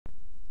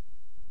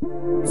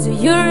Do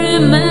you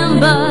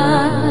remember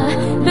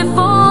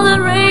before the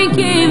rain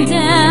came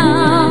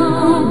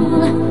down?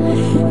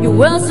 You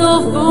were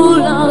so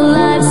full of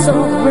life, so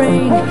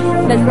bring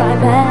that right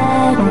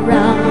back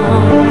around.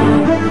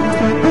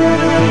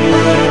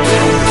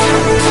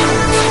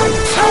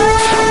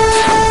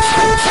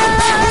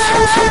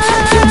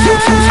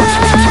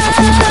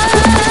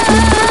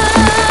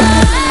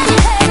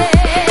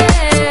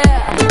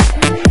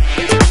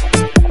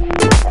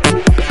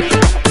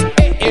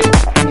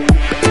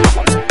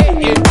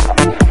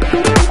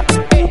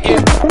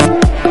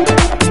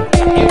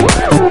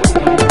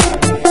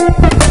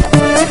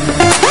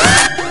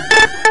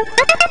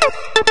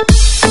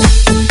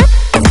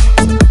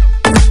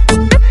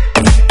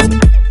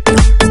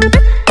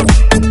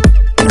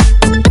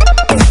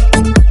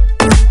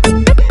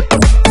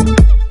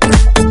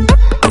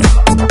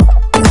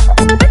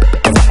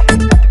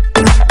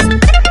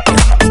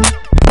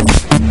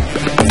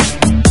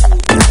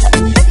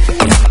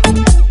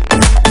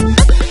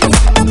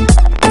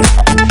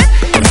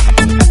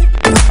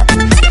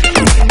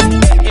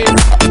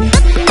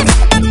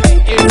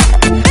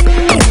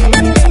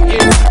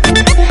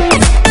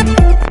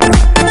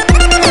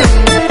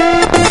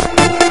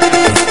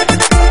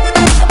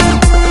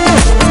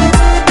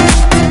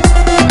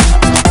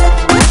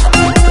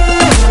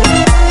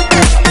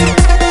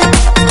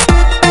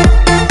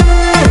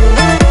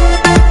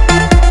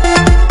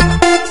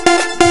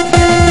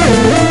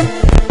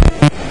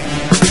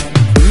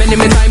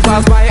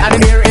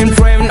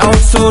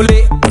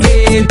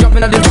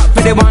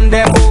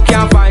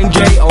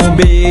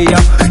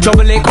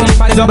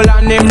 Double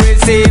and them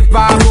receive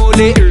a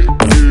bully.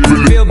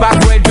 Feel back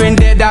brethren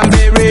dead and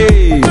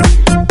buried.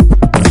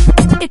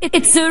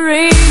 It's a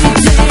rainy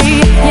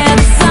day, yeah,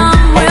 the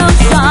sun will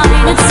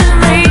shine. It's a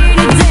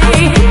rainy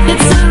day,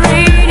 it's a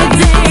rainy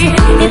day,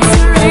 it's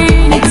a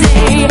rainy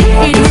day.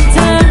 It will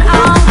turn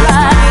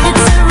alright.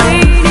 It's a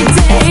rainy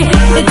day,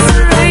 it's a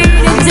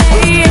rainy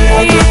day,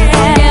 yeah.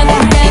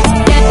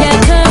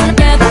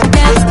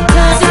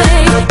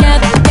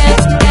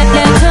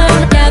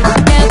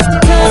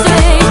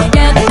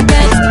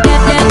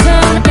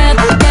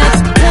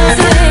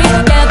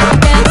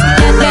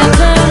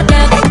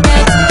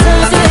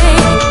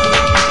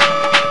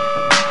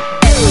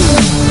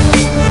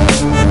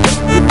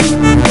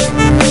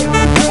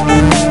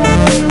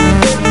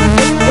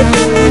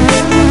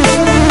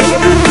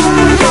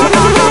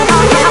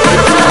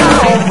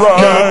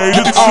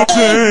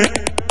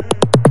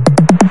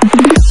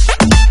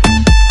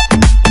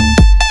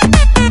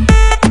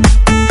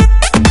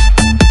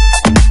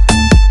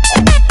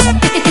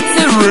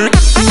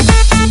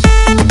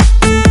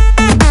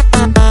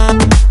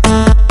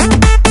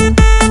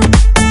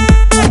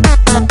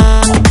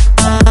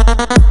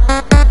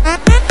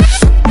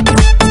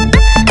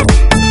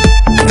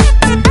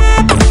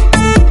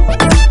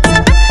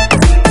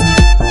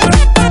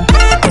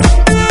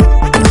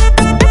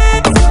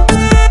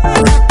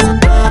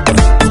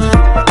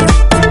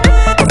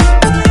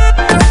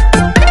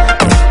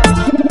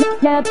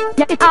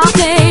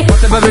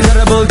 Whatever is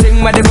terrible thing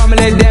where the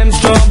family them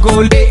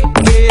struggle.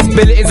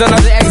 Billy is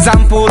another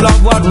example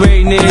of what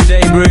rainy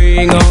day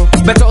bring.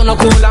 Better on a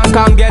cool and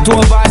can't get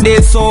over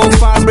this so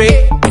far.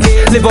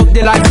 Live up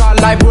the life, all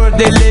life worth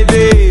the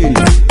living.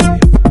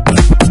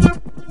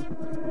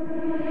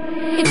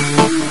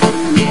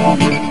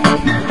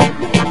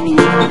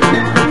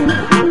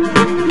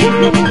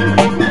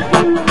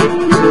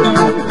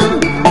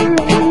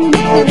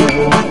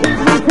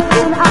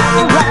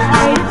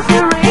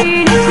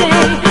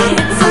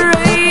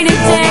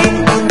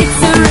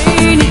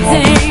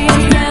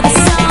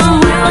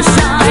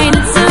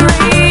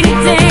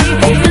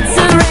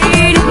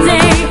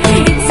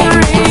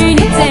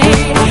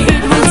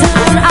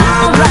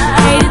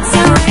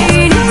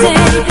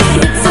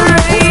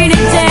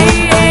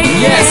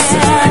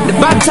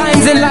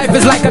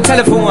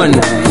 Telephone,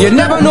 you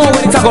never know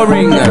when it's gonna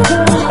ring,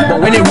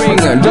 but when it ring,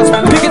 just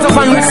pick it up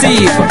and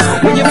receive.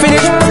 When you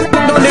finish, put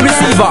down the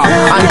receiver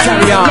and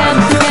carry on,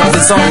 cause the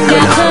sun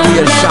will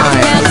always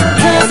shine.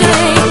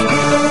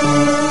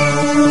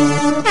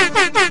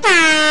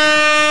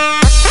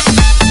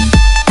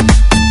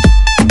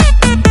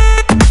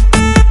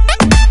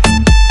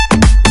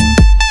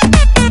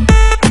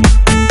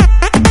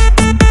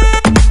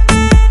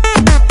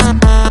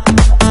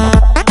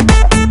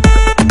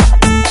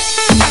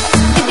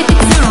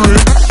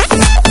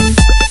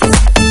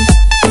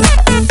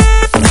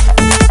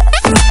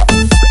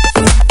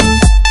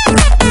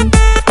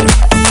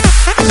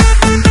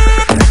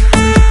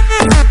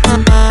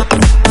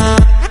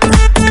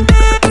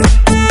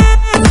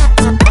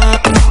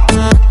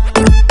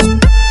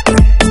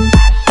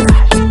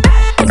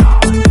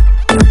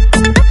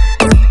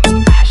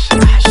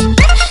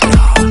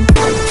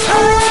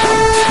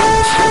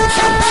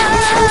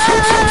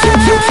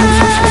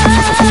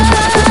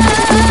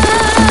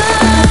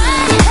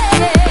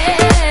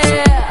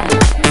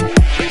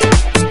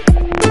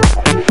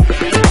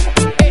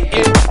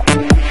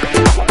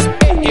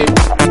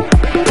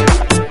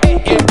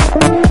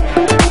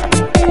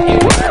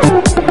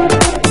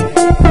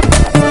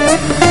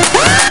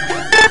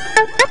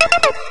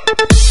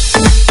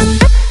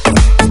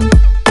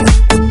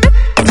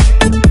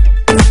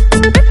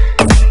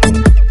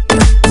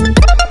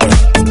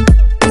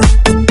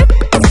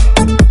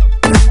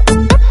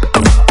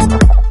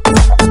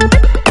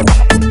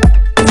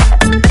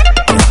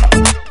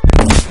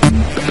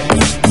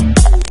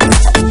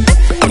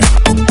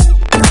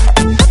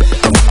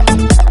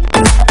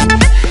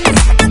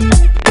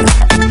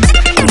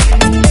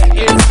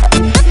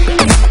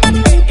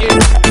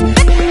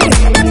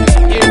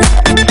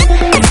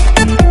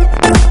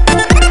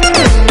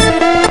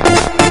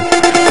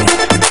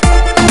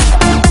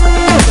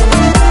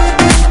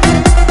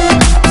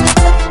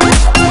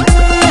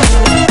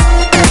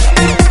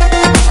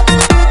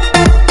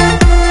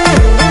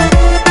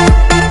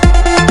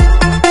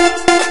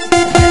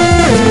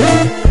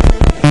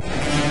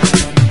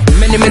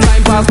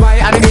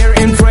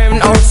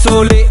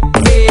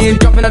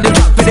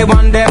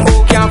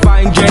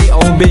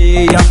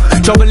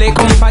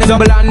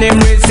 double and him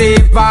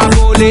receive a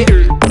holy.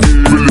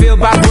 Feel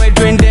back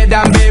when dead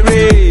and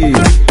buried.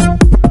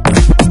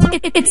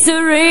 It's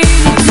a rainy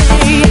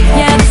day,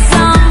 yeah, the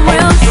sun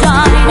will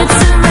shine. It's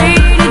a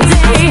rainy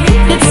day,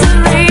 it's a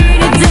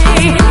rainy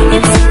day,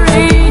 it's a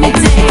rainy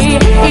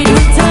day. It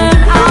will turn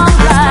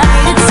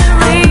alright. It's a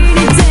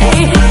rainy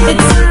day,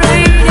 it's a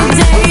rainy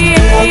day.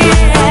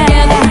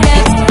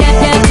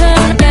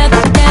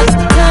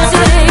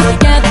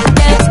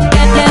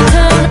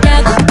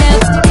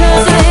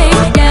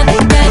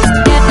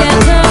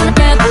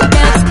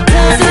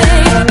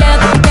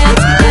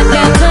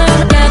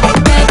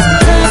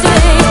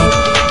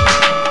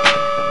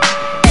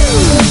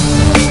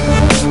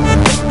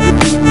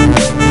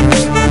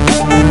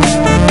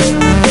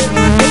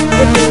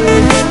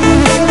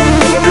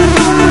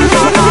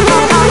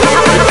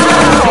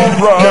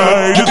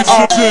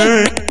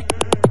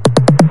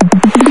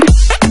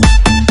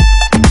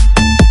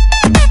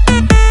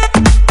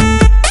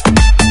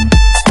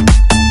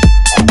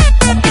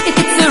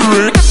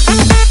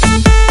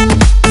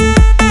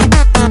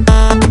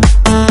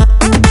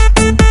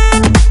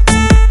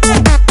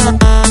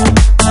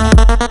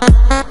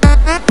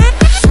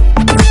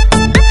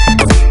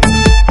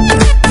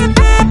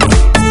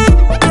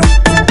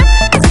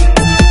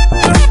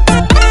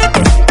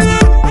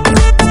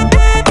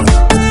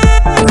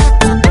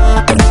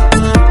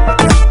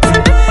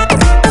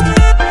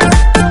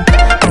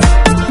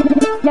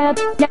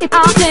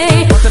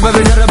 Whatever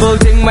miserable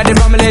thing where the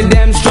family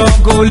them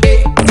struggle.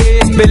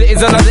 Bill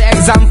is another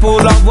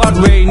example of what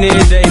rainy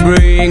day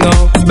bring.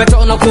 Better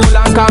on a cool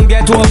and can't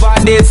get over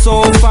this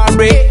so far.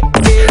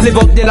 Live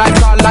up the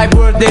lifestyle, life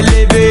worth the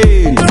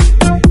living.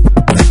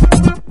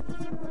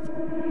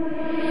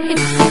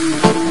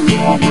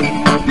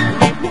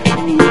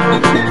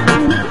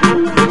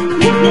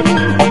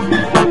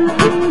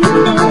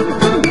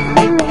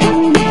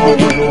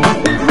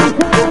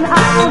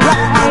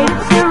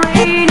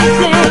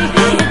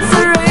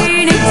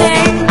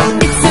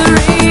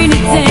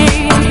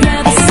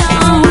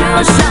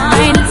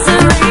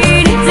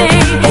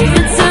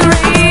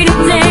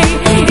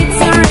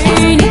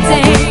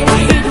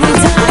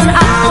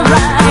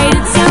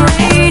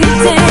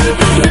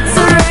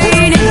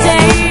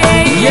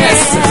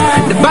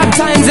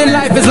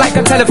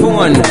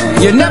 Telephone,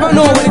 you never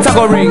know when it's a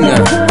go ring,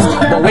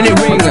 but when it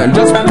ring,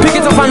 just pick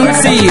it up and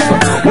receive.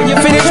 When you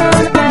finish,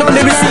 put down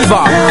the receiver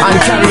and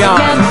carry on,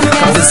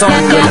 cause the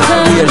sun will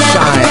always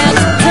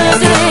shine.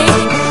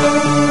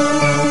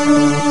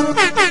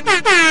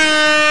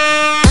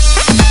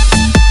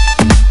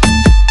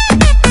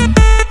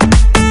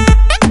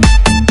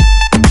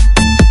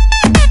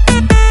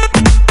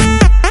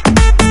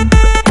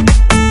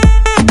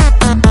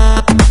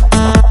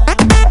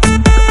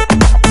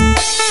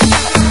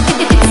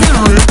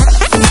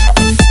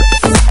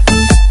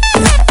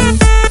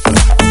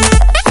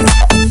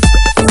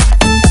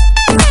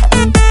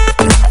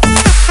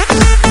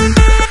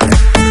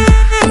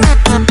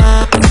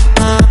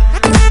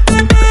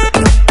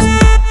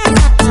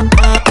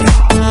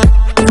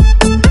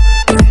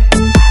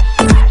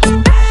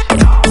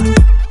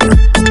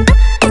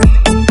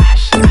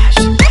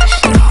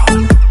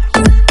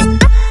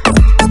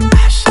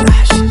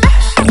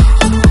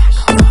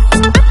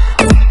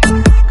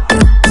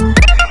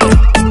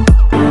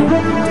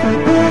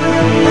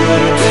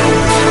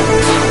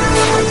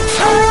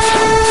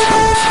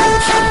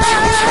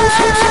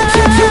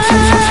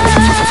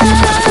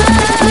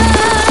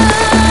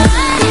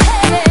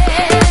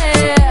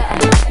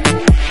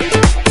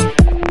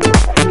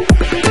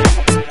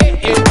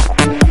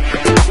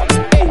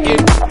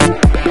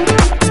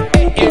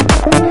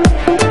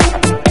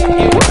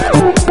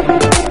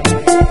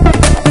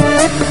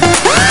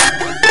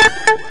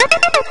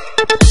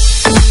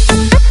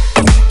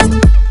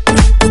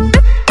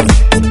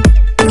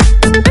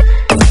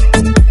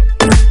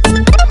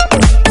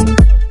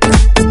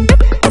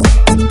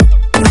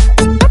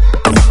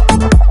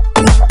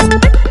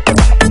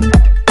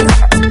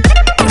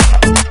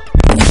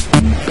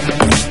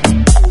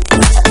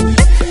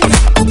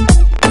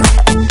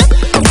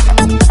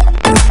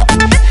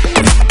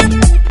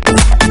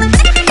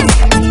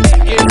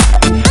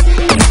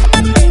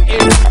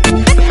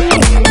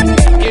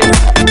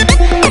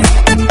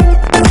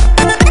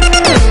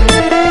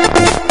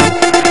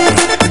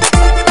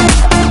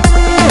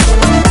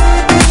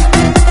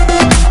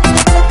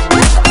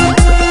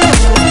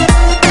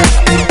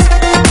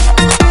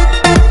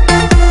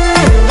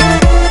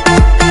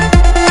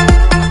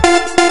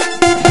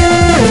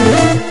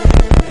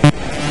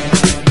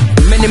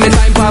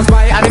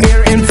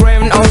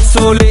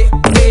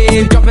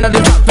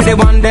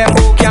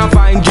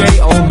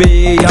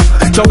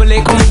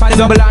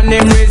 double and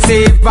him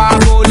receive a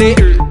holy.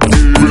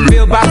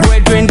 Feel back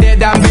when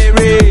dead and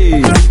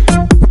buried.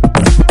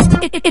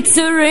 It's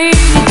a rainy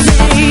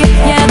day,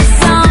 yeah, the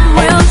sun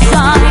will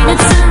shine.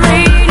 It's a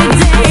rainy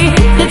day,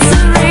 it's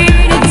a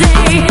rainy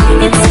day,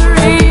 it's a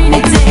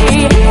rainy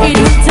day. It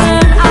will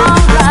turn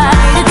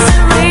alright. It's a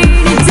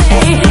rainy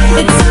day,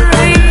 it's a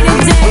rainy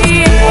day.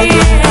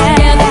 Get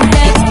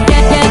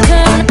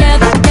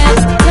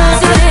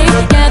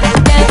today.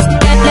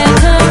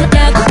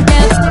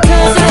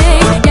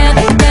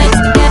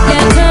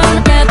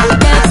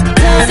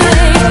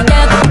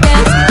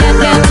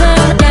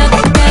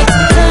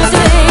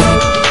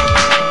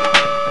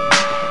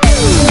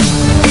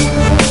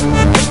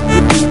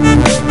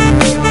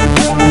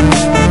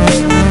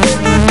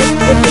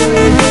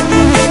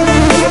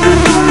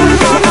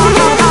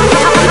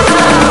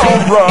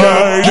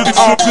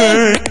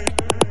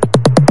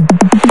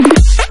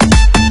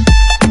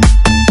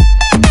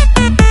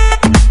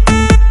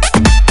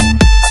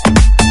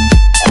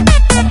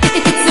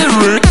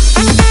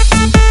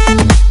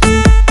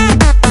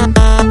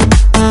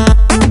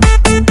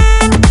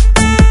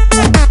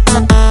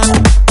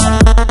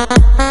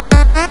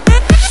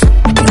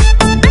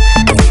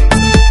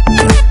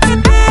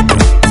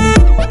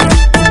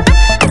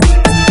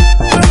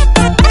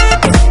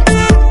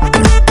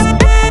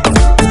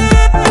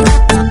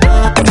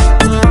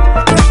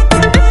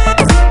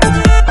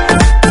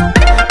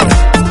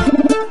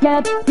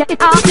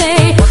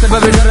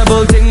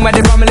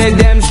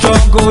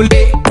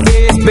 lit.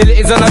 Billy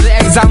is another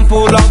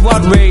example of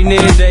what rainy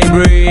day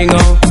bring.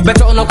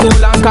 Better on a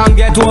cool and can't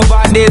get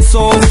over this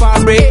so far.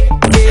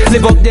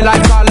 Live up the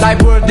life, call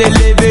life worth the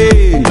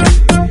living.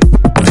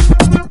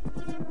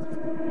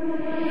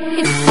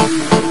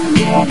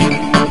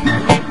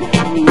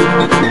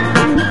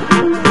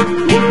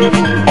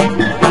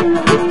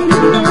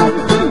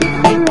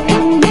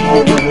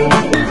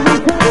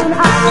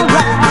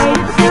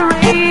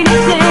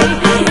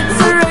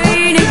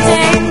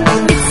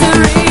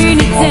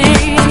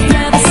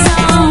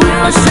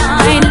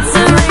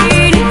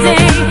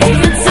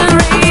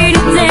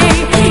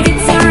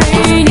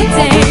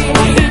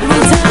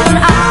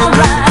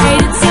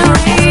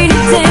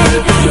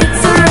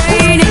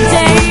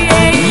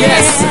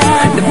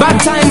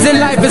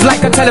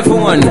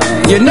 Telephone,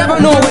 you never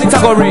know when it's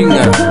gonna ring,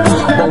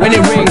 but when it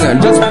ring,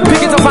 just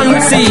pick it up and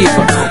receive.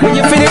 When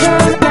you finish,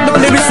 put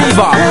down the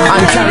receiver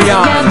and carry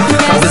on,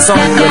 cause the sun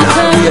will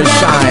always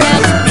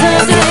shine.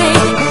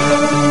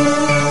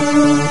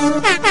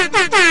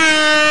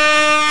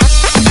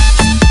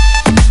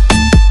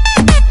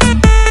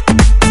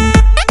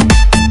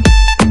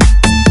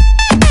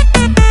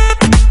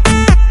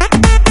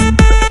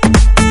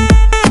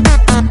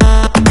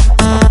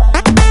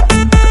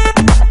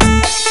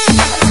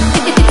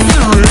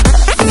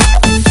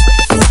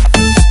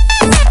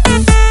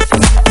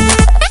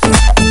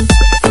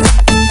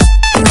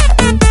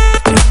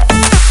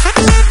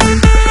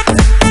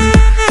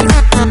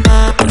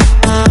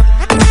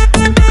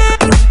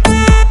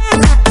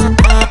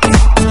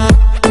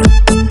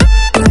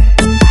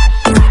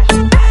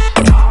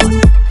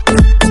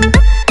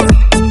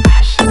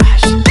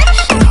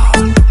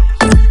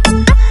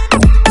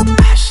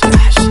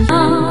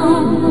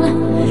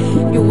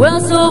 We're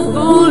so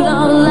full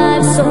of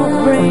life, so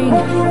bring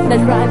that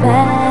right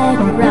back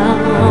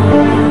around.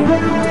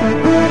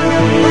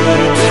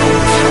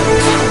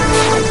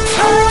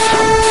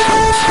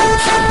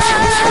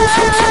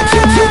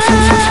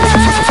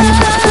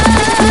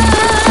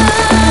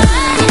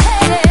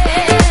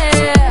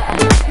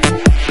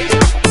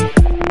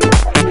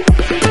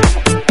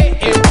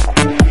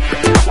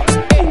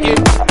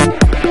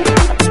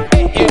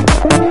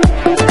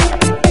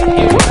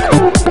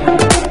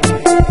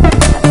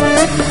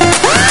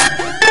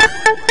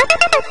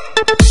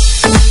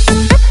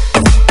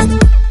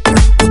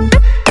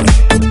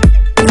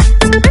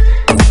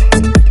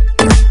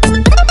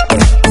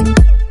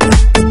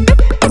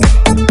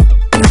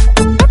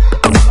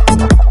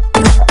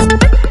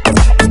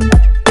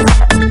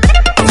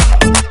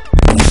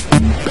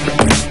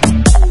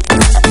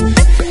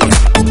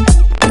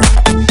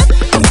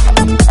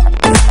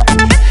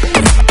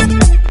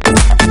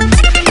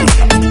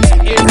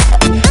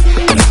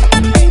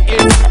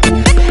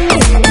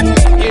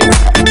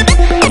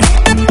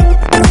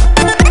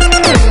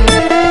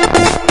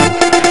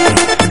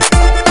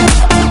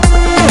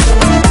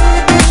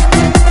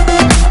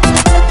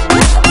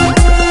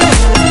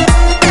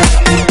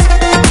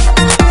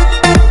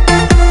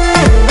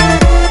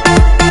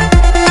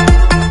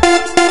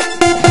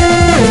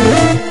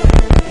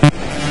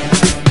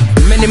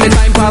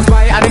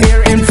 By I didn't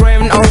hear him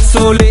friend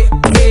also lit.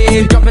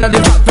 Jumping on the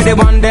track for the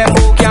one that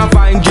who can't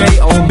find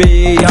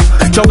J.O.B.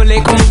 Trouble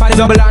it come by the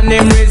double and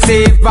him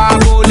receive a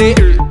bullet.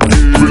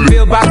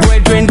 Feel back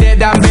when dream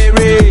dead and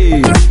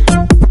buried.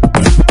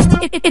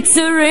 It's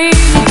a rainy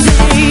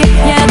day,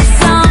 yeah, the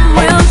sun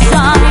will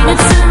shine.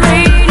 It's a